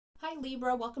Hi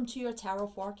Libra, welcome to your tarot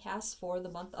forecast for the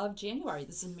month of January.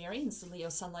 This is Mary, this is Leo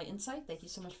Sunlight Insight. Thank you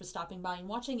so much for stopping by and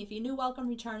watching. If you're new, welcome,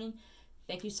 returning.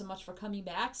 Thank you so much for coming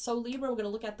back. So Libra, we're going to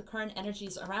look at the current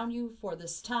energies around you for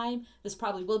this time. This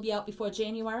probably will be out before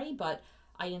January, but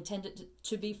I intend it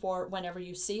to be for whenever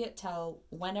you see it, till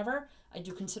whenever. I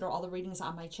do consider all the readings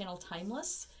on my channel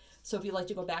timeless. So if you'd like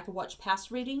to go back and watch past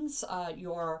readings,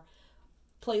 your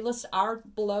playlists are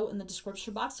below in the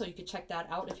description box, so you can check that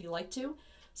out if you like to.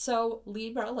 So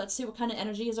Libra, let's see what kind of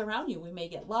energy is around you. We may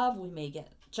get love, we may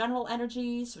get general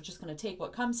energies. We're just going to take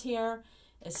what comes here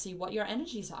and see what your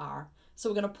energies are. So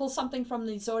we're going to pull something from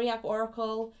the Zodiac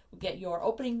Oracle, we'll get your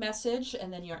opening message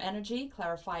and then your energy,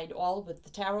 clarified all with the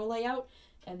tarot layout,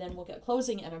 and then we'll get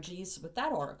closing energies with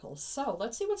that oracle. So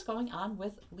let's see what's going on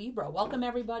with Libra. Welcome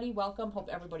everybody, welcome. Hope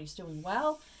everybody's doing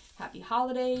well. Happy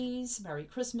holidays, Merry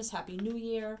Christmas, Happy New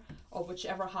Year, or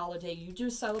whichever holiday you do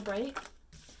celebrate.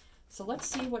 So let's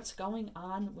see what's going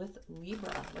on with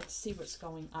Libra. Let's see what's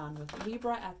going on with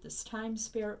Libra at this time,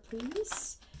 Spirit,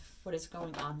 please. What is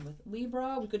going on with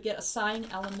Libra? We could get a sign,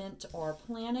 element, or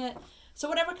planet. So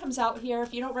whatever comes out here,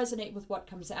 if you don't resonate with what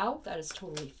comes out, that is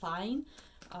totally fine.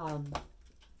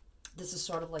 This is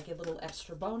sort of like a little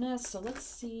extra bonus. So let's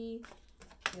see.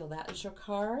 Feel that is your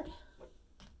card.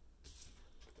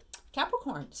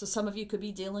 Capricorn. So some of you could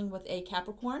be dealing with a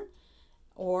Capricorn,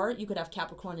 or you could have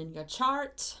Capricorn in your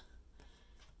chart.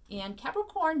 And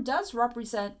Capricorn does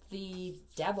represent the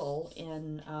devil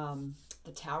in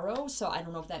the tarot, so I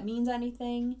don't know if that means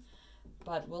anything,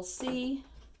 but we'll see.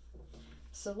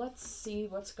 So let's see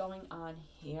what's going on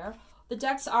here. The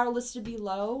decks are listed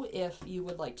below if you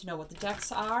would like to know what the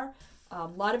decks are. A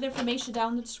lot of information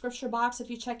down in the description box if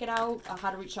you check it out.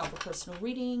 How to reach out for personal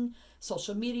reading,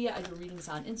 social media. I do readings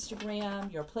on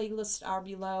Instagram. Your playlists are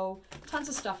below. Tons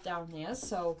of stuff down there,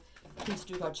 so please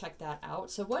do go check that out.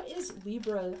 So what is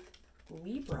Libra?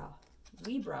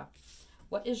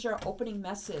 What is your opening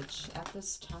message at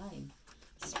this time?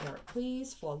 Spirit,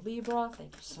 please, for Libra.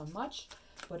 Thank you so much.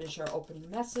 What is your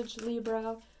opening message,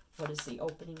 Libra? What is the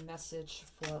opening message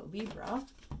for Libra?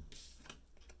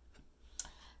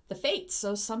 The Fates,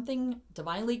 so something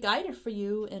divinely guided for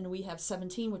you, and we have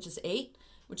 17, which is 8,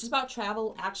 which is about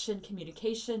travel, action,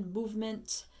 communication,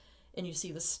 movement, and you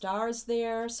see the stars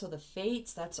there. So the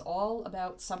Fates, that's all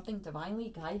about something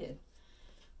divinely guided.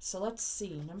 So let's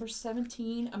see, number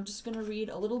 17, I'm just going to read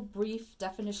a little brief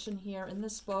definition here in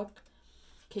this book,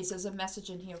 in case there's a message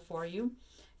in here for you.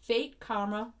 Fate,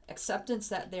 karma, acceptance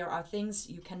that there are things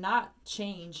you cannot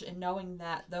change, and knowing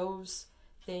that those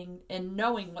things, and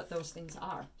knowing what those things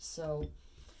are. So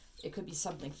it could be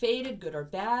something fated, good or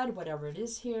bad, whatever it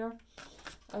is here.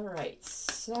 All right,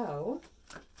 so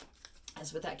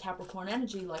as with that Capricorn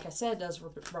energy, like I said, does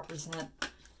represent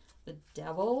the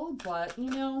devil, but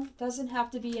you know, doesn't have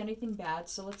to be anything bad.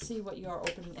 So let's see what your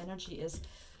opening energy is.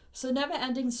 So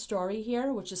never-ending story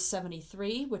here, which is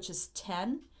 73, which is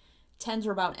 10. 10s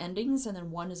are about endings, and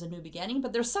then 1 is a new beginning.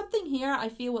 But there's something here, I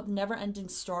feel, with never-ending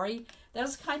story. That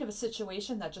is kind of a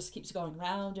situation that just keeps going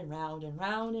round and round and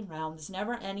round and round. There's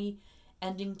never any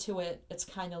ending to it. It's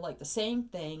kind of like the same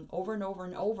thing over and over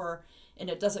and over, and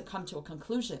it doesn't come to a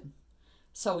conclusion.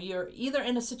 So you're either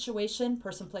in a situation,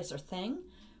 person, place, or thing,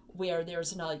 where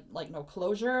there's no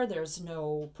closure, there's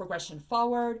no progression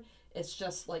forward. It's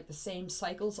just like the same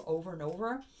cycles over and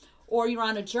over. Or you're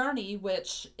on a journey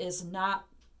which is not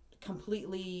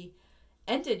completely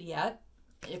ended yet.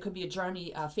 It could be a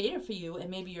journey fated for you, and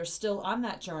maybe you're still on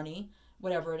that journey,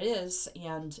 whatever it is,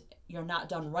 and you're not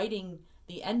done writing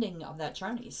the ending of that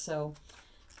journey. So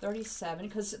 37,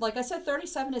 because like I said,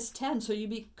 37 is 10, so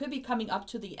you could be coming up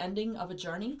to the ending of a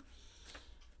journey.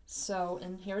 So,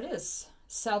 and here it is.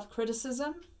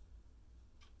 Self-criticism,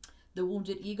 the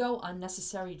wounded ego,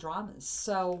 unnecessary dramas.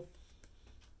 So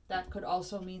that could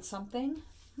also mean something.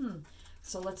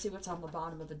 So let's see what's on the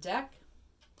bottom of the deck.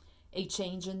 A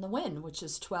change in the wind, which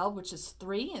is 12, which is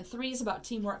 3. And 3 is about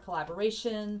teamwork,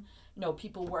 collaboration, you know,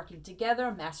 people working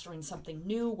together, mastering something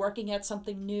new, working at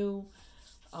something new,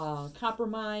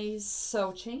 compromise.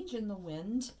 So change in the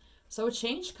wind. So a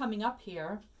change coming up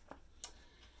here.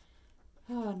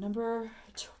 Number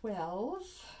 12,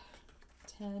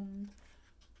 10,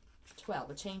 12,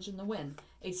 a change in the wind.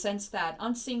 A sense that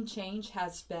unseen change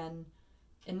has been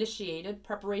initiated,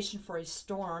 preparation for a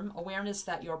storm, awareness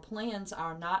that your plans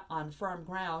are not on firm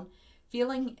ground,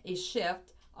 feeling a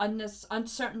shift,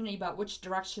 uncertainty about which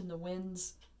direction the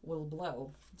winds will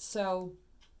blow. So,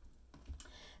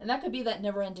 and that could be that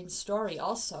never-ending story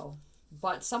also.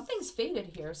 But something's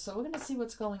fated here, so we're going to see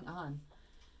what's going on.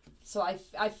 So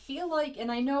I feel like,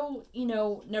 and I know, you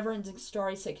know, never-ending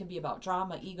stories, it can be about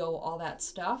drama, ego, all that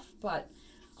stuff, but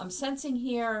I'm sensing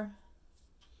here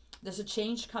there's a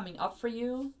change coming up for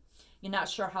you. You're not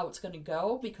sure how it's going to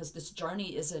go because this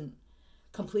journey isn't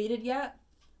completed yet,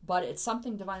 but it's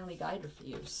something divinely guided for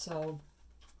you. So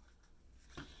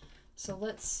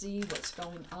let's see what's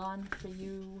going on for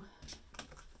you,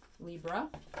 Libra.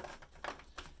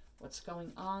 What's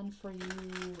going on for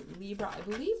you, Libra? I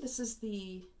believe this is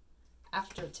the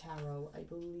after tarot, I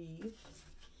believe.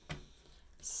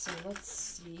 So let's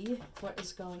see what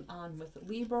is going on with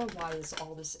Libra. Why is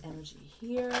all this energy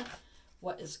here?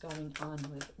 What is going on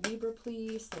with Libra,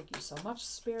 please? Thank you so much,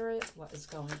 Spirit. What is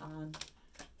going on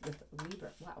with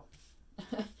Libra? Wow.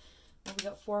 Well, we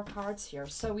got 4 cards here.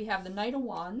 So we have the Knight of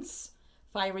Wands,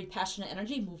 fiery, passionate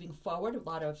energy, moving forward. A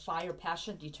lot of fire,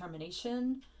 passion,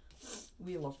 determination.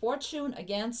 Wheel of Fortune,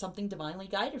 again, something divinely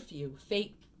guided for you.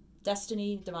 Fate,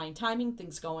 destiny, divine timing,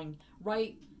 things going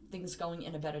right, things going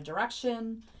in a better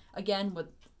direction. Again, with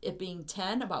it being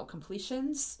 10, about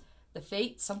completions. The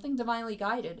fate, something divinely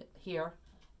guided here.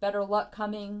 Better luck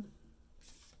coming.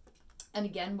 And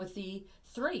again, with the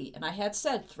 3, and I had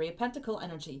said 3 of Pentacle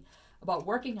energy, about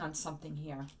working on something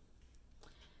here.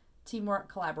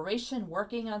 Teamwork, collaboration,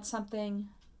 working on something,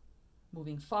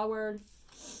 moving forward.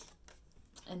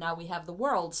 And now we have the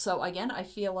World. So again, I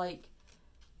feel like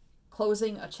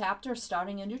closing a chapter,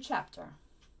 starting a new chapter.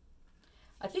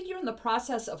 I think you're in the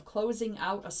process of closing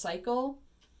out a cycle,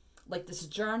 like this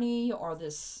journey or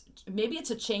this, maybe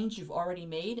it's a change you've already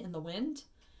made in the wind.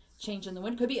 Change in the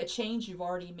wind. Could be a change you've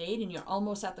already made and you're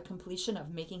almost at the completion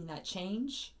of making that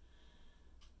change.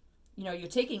 You know, you're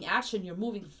taking action, you're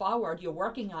moving forward, you're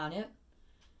working on it.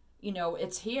 You know,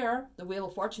 it's here. The Wheel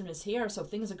of Fortune is here, so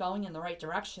things are going in the right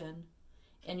direction.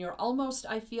 And you're almost,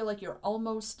 I feel like you're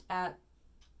almost at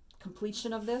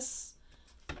completion of this.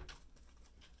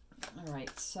 All right,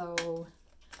 so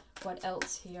what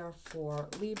else here for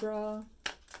Libra?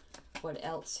 What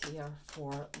else here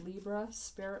for Libra?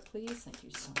 Spirit, please. Thank you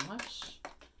so much.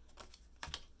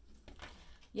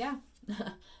 Yeah.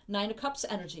 9 of Cups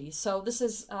energy. So this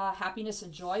is happiness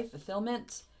and joy,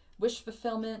 fulfillment, wish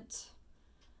fulfillment.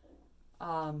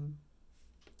 Can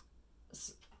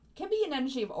be an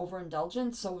energy of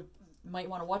overindulgence, so you might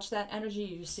want to watch that energy.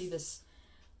 You see this.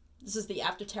 This is the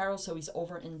after tarot, so he's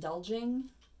overindulging.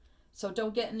 So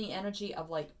don't get in the energy of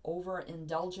like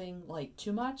overindulging like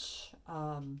too much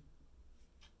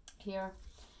here.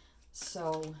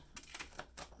 So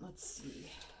let's see.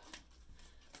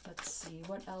 Let's see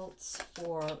what else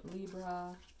for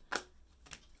Libra.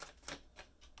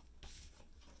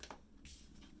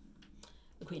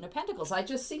 The Queen of Pentacles. I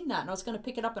just seen that and I was going to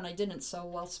pick it up and I didn't. So,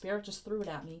 well, Spirit just threw it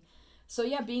at me. So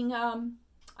yeah, being,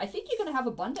 I think you're going to have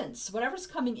abundance. Whatever's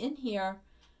coming in here,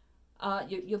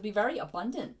 you'll be very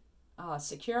abundant,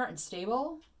 secure and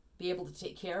stable, be able to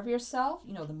take care of yourself.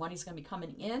 You know, the money's going to be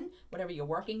coming in, whatever you're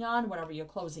working on, whatever you're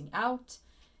closing out,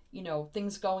 you know,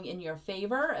 things going in your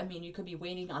favor. I mean, you could be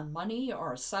waiting on money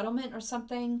or a settlement or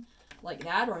something like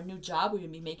that, or a new job where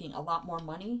you'll be making a lot more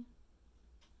money.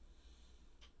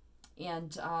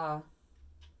 And I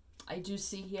do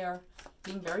see here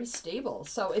being very stable.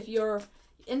 So if you're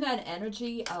in that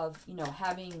energy of, you know,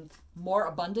 having more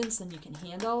abundance than you can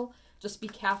handle, just be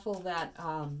careful that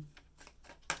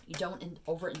you don't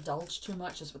overindulge too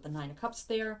much, as with the 9 of Cups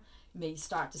there. You may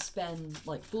start to spend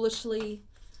like foolishly.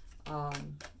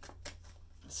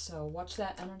 So watch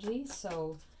that energy.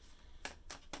 So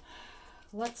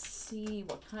let's see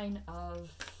what kind of,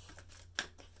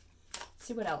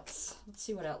 see what else. Let's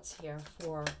see what else here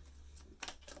for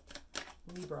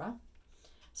Libra.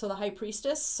 So the High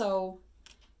Priestess. So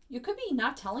you could be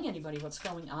not telling anybody what's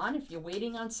going on if you're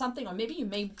waiting on something, or maybe you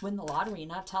may win the lottery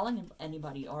and not telling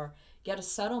anybody, or get a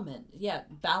settlement. Yeah,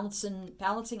 balancing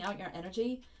out your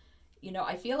energy. You know,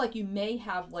 I feel like you may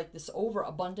have like this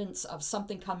overabundance of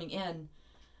something coming in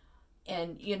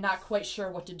and you're not quite sure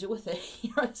what to do with it.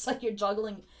 It's like you're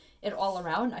juggling it all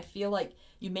around. I feel like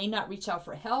you may not reach out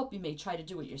for help. You may try to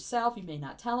do it yourself. You may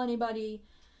not tell anybody,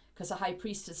 because a High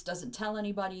Priestess doesn't tell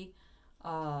anybody.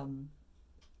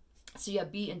 So yeah,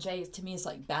 B and J to me is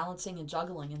like balancing and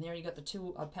juggling. And there you got the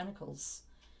 2 of Pentacles.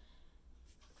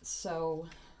 So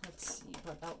let's see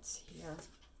what else here.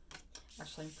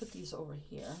 Actually, I'm put these over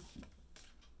here.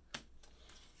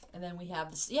 And then we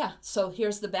have this, yeah, so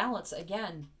here's the balance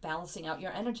again, balancing out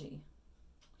your energy.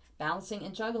 Balancing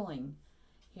and juggling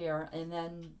here and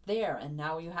then there, and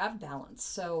now you have balance.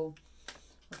 So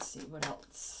let's see what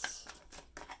else.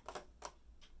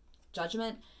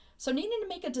 Judgment. So needing to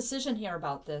make a decision here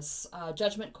about this.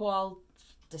 Judgment call,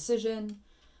 decision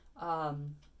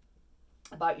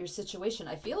about your situation.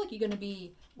 I feel like you're going to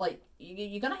be like,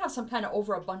 you're going to have some kind of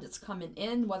overabundance coming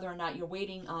in, whether or not you're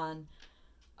waiting on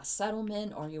a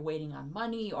settlement, or you're waiting on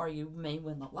money, or you may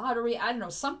win the lottery. I don't know,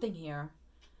 something here.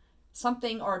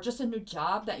 Something, or just a new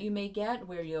job that you may get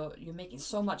where you're making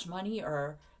so much money,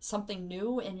 or something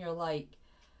new, and you're like,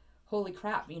 holy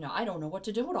crap, you know, I don't know what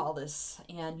to do with all this.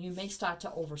 And you may start to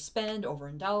overspend,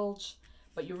 overindulge,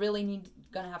 but you really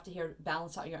gonna have to here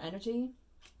balance out your energy.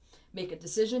 Make a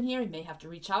decision here. You may have to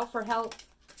reach out for help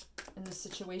in this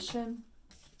situation.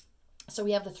 So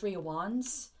we have the Three of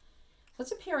Wands.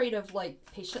 That's a period of like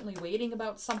patiently waiting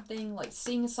about something, like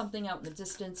seeing something out in the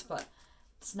distance, but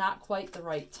it's not quite the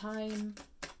right time.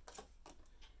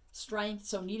 Strength,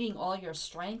 so needing all your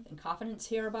strength and confidence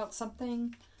here about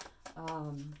something.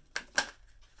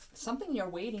 Something you're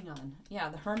waiting on. Yeah,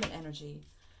 the Hermit energy.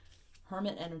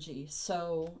 Hermit energy.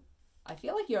 So I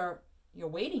feel like you're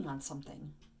waiting on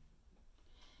something.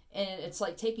 And it's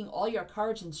like taking all your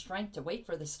courage and strength to wait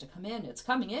for this to come in. It's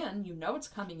coming in. You know it's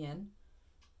coming in.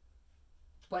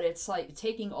 But it's like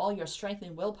taking all your strength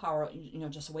and willpower, you know,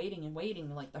 just waiting and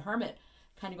waiting. Like the Hermit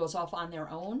kind of goes off on their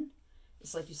own.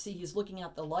 It's like you see he's looking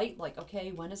at the light like,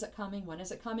 okay, when is it coming? When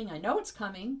is it coming? I know it's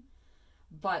coming,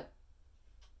 but,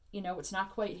 you know, it's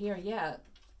not quite here yet.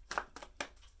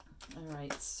 All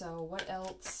right, so what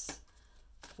else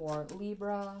for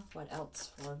Libra? What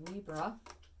else for Libra?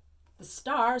 The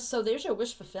stars. So there's your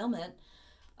wish fulfillment.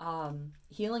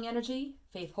 Healing energy,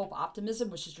 faith, hope, optimism,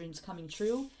 wishes, dreams coming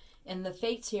true. And the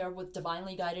fates here with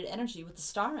divinely guided energy, with the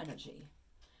star energy.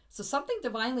 So something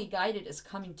divinely guided is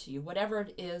coming to you, whatever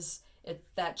it is.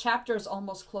 That chapter is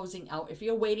almost closing out. If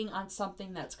you're waiting on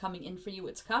something that's coming in for you,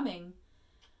 it's coming.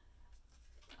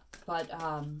 But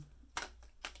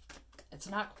it's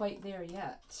not quite there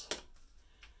yet.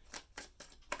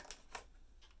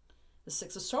 The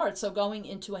Six of Swords. So going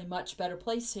into a much better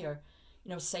place here. You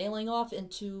know, sailing off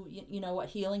into, you know, a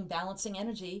healing, balancing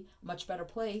energy, much better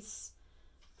place.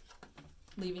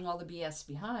 Leaving all the BS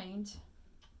behind.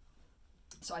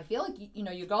 So I feel like, you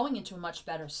know, you're going into a much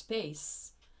better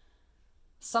space.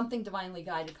 Something divinely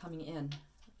guided coming in.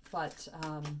 But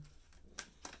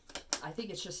I think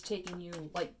it's just taking you,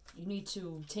 like, you need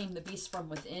to tame the beast from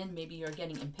within. Maybe you're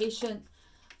getting impatient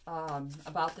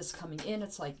about this coming in.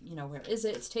 It's like, you know, where is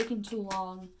it? It's taking too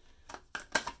long.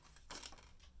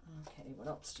 Okay, what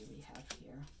else do we have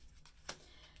here?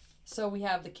 So we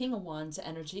have the King of Wands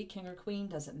energy. King or Queen,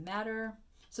 doesn't matter.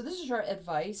 So this is your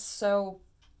advice. So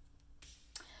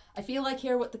I feel like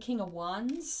here with the King of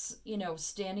Wands, you know,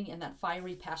 standing in that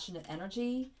fiery, passionate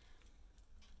energy.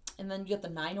 And then you get the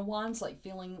Nine of Wands, like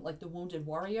feeling like the wounded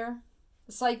warrior.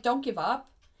 It's like, don't give up.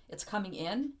 It's coming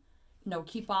in. You know,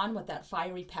 keep on with that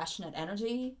fiery, passionate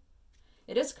energy.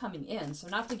 It is coming in, so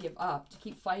not to give up, to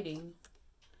keep fighting.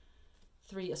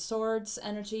 Three of Swords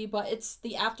energy, but it's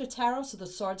the after tarot, so the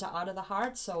swords are out of the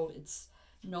heart, so it's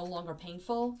no longer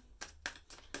painful.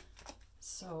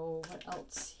 So what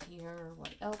else here?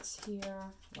 What else here?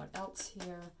 What else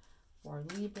here for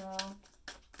Libra?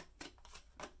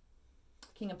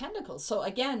 King of Pentacles. So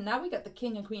again, now we got the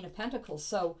King and Queen of Pentacles.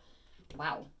 So,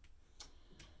 wow.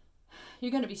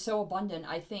 You're going to be so abundant,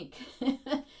 I think.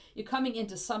 You're coming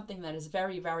into something that is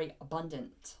very, very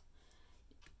abundant.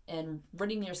 And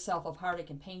ridding yourself of heartache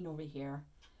and pain over here.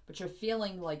 But you're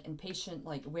feeling like impatient,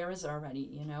 like, where is it already,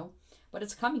 you know? But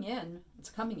it's coming in. It's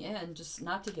coming in, just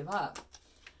not to give up.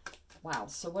 Wow,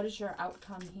 so what is your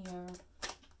outcome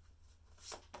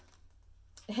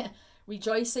here?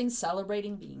 Rejoicing,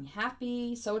 celebrating, being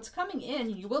happy. So it's coming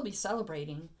in. You will be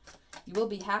celebrating. You will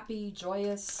be happy,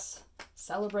 joyous,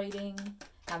 celebrating,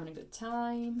 having a good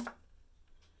time.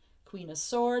 Queen of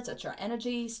Swords, that's your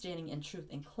energy, standing in truth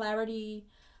and clarity.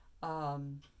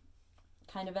 Kind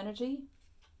of energy.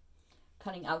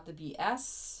 Cutting out the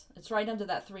BS. It's right under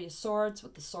that Three of Swords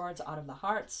with the swords out of the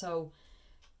heart. So,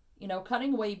 you know,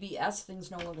 cutting away BS,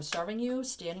 things no longer serving you,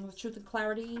 standing with truth and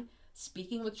clarity,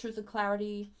 speaking with truth and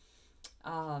clarity,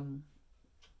 and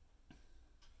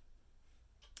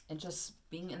just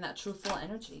being in that truthful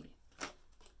energy.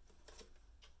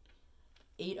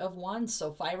 Eight of Wands,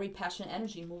 so fiery, passionate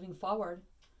energy, moving forward.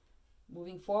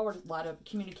 Moving forward, a lot of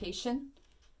communication,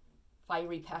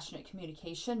 fiery, passionate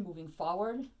communication, moving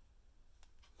forward.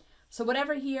 So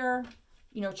whatever here,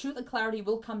 you know, truth and clarity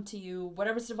will come to you.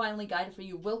 Whatever's divinely guided for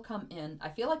you will come in. I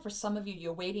feel like for some of you,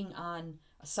 you're waiting on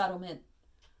a settlement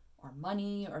or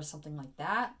money or something like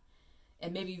that.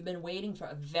 And maybe you've been waiting for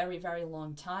a very, very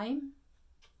long time.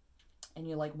 And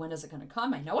you're like, when is it going to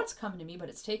come? I know it's coming to me, but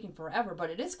it's taking forever. But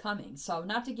it is coming. So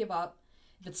not to give up.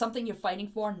 If it's something you're fighting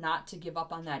for, not to give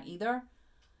up on that either.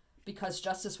 Because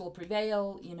justice will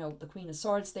prevail. You know, the Queen of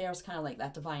Swords there is kind of like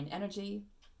that divine energy.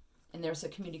 And there's a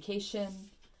communication,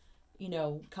 you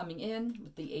know, coming in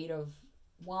with the Eight of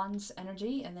Wands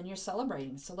energy, and then you're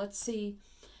celebrating. So let's see.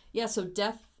 Yeah, so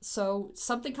death, so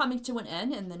something coming to an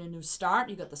end and then a new start.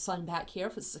 You got the sun back here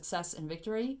for success and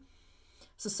victory.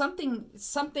 So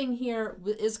something here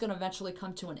is going to eventually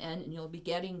come to an end, and you'll be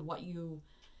getting what you've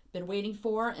been waiting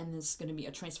for, and there's going to be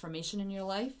a transformation in your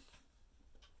life.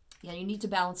 Yeah, you need to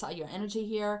balance out your energy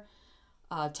here.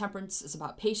 Temperance is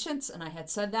about patience, and I had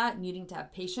said that, needing to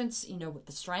have patience, you know, with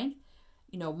the strength,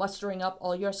 you know, mustering up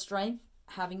all your strength,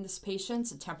 having this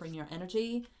patience and tempering your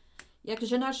energy. Yeah,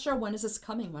 because you're not sure when is this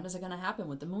coming, when is it going to happen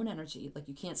with the moon energy. Like,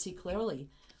 you can't see clearly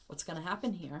what's going to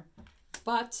happen here.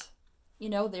 But, you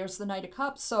know, there's the Knight of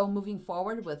Cups. So moving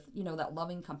forward with, you know, that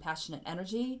loving, compassionate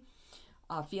energy,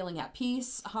 feeling at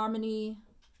peace, harmony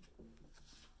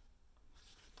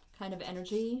kind of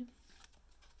energy.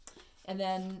 And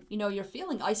then, you know, you're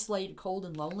feeling isolated, cold,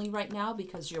 and lonely right now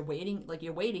because you're waiting, like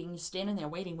you're standing there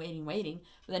waiting.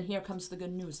 But then here comes the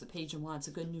good news, the Page of Wands,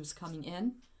 the good news coming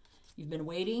in. You've been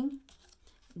waiting.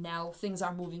 Now things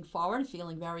are moving forward,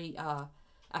 feeling very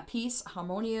at peace,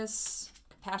 harmonious,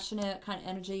 compassionate kind of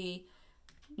energy.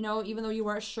 You know, even though you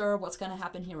weren't sure what's going to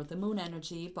happen here with the moon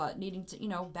energy, but needing to, you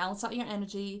know, balance out your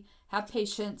energy, have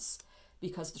patience,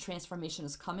 because the transformation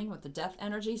is coming with the death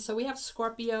energy. So we have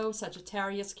Scorpio,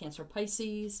 Sagittarius, Cancer,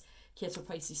 Pisces,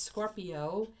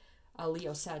 Scorpio,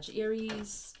 Leo, Sag,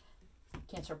 Aries,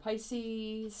 Cancer,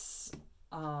 Pisces,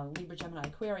 Libra, Gemini,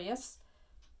 Aquarius,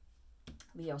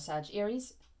 Leo, Sag,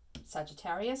 Aries,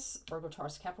 Sagittarius, Virgo,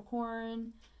 Taurus,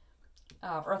 Capricorn,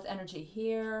 Earth energy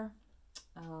here.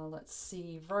 Let's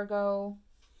see, Virgo,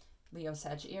 Leo,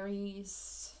 Sag,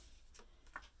 Aries,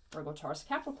 Virgo, Taurus,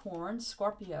 Capricorn,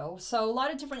 Scorpio. So a lot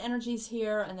of different energies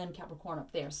here, and then Capricorn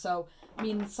up there. So, I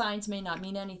mean, signs may not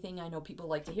mean anything. I know people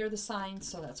like to hear the signs,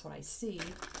 so that's what I see.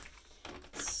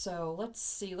 So let's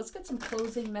see. Let's get some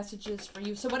closing messages for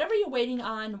you. So whatever you're waiting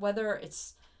on, whether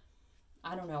it's,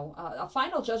 I don't know, a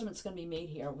final judgment's going to be made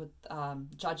here with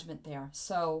judgment there.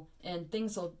 So, and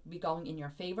things will be going in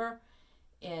your favor.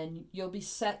 And you'll be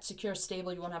set, secure,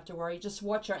 stable. You won't have to worry. Just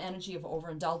watch your energy of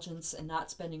overindulgence and not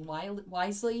spending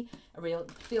wisely. I really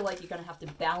feel like you're going to have to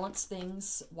balance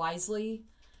things wisely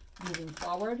moving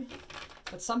forward.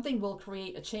 But something will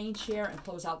create a change here and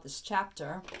close out this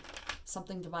chapter.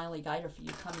 Something divinely guided for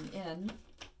you coming in.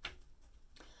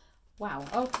 Wow,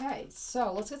 okay.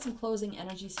 So let's get some closing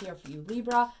energies here for you,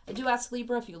 Libra. I do ask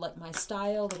Libra if you like my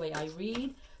style, the way I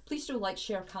read. Please do like,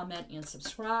 share, comment, and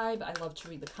subscribe. I love to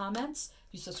read the comments.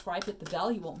 If you subscribe, hit the bell.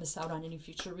 You won't miss out on any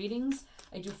future readings.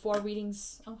 I do 4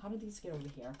 readings. Oh, how did these get over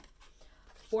here?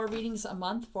 4 readings a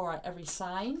month for every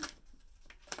sign.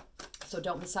 So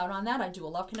don't miss out on that. I do a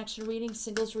love connection reading,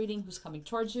 singles reading, who's coming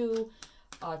towards you,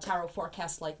 tarot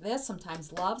forecast like this,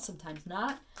 sometimes love, sometimes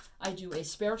not. I do a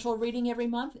spiritual reading every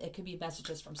month. It could be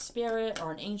messages from spirit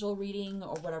or an angel reading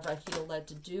or whatever I feel led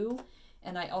to do.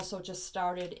 And I also just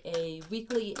started a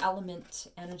weekly element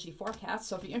energy forecast.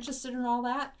 So if you're interested in all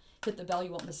that, hit the bell. You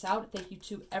won't miss out. Thank you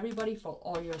to everybody for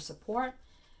all your support.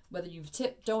 Whether you've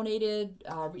tipped, donated,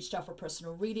 reached out for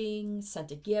personal reading,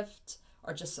 sent a gift,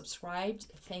 or just subscribed,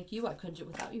 thank you. I couldn't do it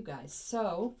without you guys.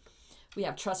 So we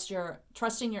have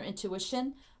trusting your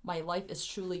intuition. My life is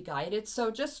truly guided. So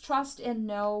just trust and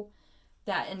know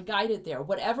that, and guided there.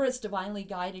 Whatever is divinely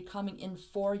guided coming in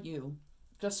for you,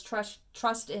 just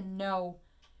trust and know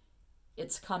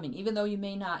it's coming. Even though you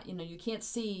may not, you know, you can't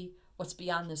see what's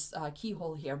beyond this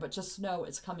keyhole here, but just know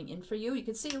it's coming in for you. You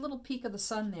can see a little peek of the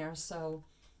sun there. So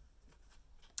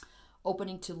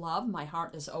opening to love, my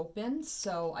heart is open.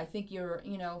 So I think you're,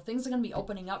 you know, things are going to be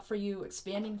opening up for you,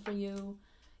 expanding for you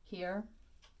here.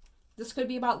 This could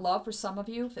be about love for some of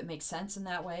you, if it makes sense in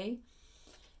that way.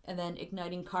 And then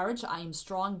igniting courage. I am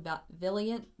strong,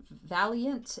 valiant,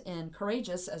 and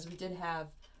courageous, as we did have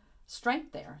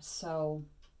strength there. So,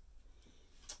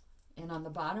 and on the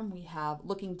bottom we have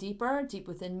looking deeper. Deep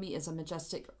within me is a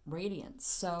majestic radiance.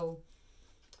 So,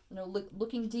 you know,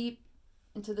 looking deep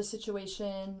into the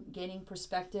situation, gaining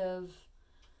perspective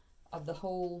of the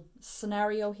whole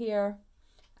scenario here,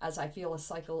 as I feel a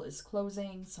cycle is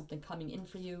closing, something coming in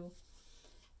for you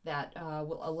that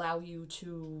will allow you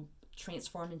to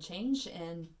transform and change,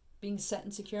 and being set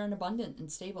and secure and abundant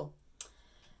and stable.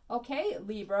 Okay,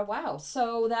 Libra, wow.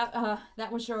 So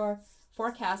that was your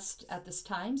forecast at this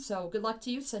time. So good luck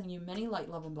to you, sending you many light,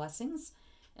 love, and blessings.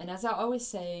 And as I always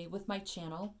say with my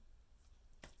channel,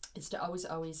 is to always,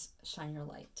 always shine your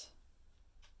light.